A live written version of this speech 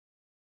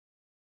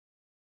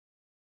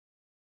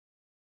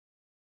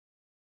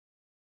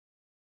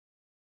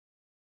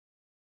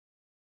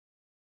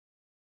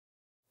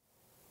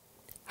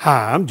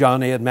Hi, I'm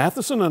John Ed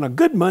Mathison, and a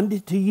good Monday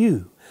to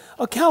you.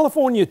 A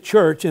California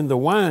church in the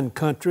wine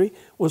country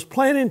was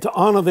planning to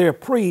honor their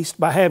priest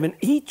by having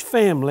each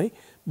family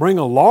bring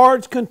a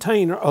large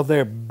container of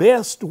their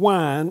best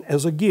wine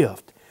as a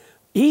gift.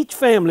 Each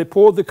family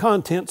poured the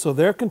contents of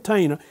their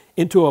container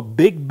into a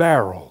big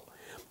barrel.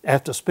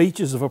 After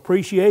speeches of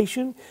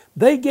appreciation,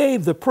 they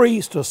gave the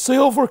priest a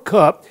silver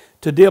cup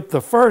to dip the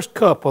first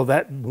cup of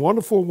that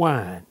wonderful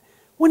wine.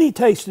 When he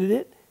tasted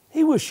it,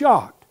 he was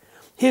shocked.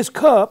 His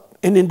cup,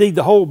 and indeed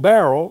the whole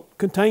barrel,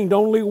 contained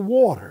only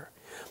water.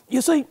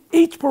 You see,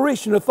 each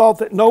parishioner thought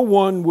that no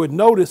one would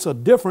notice a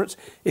difference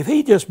if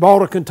he just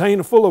bought a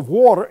container full of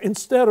water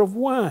instead of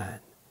wine.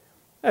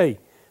 Hey,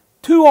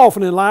 too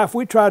often in life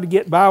we try to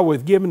get by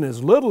with giving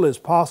as little as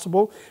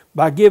possible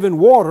by giving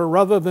water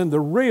rather than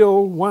the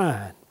real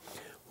wine.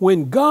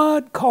 When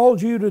God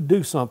calls you to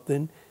do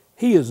something,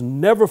 He is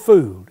never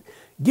fooled.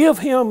 Give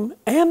Him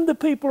and the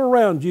people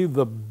around you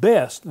the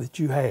best that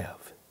you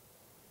have.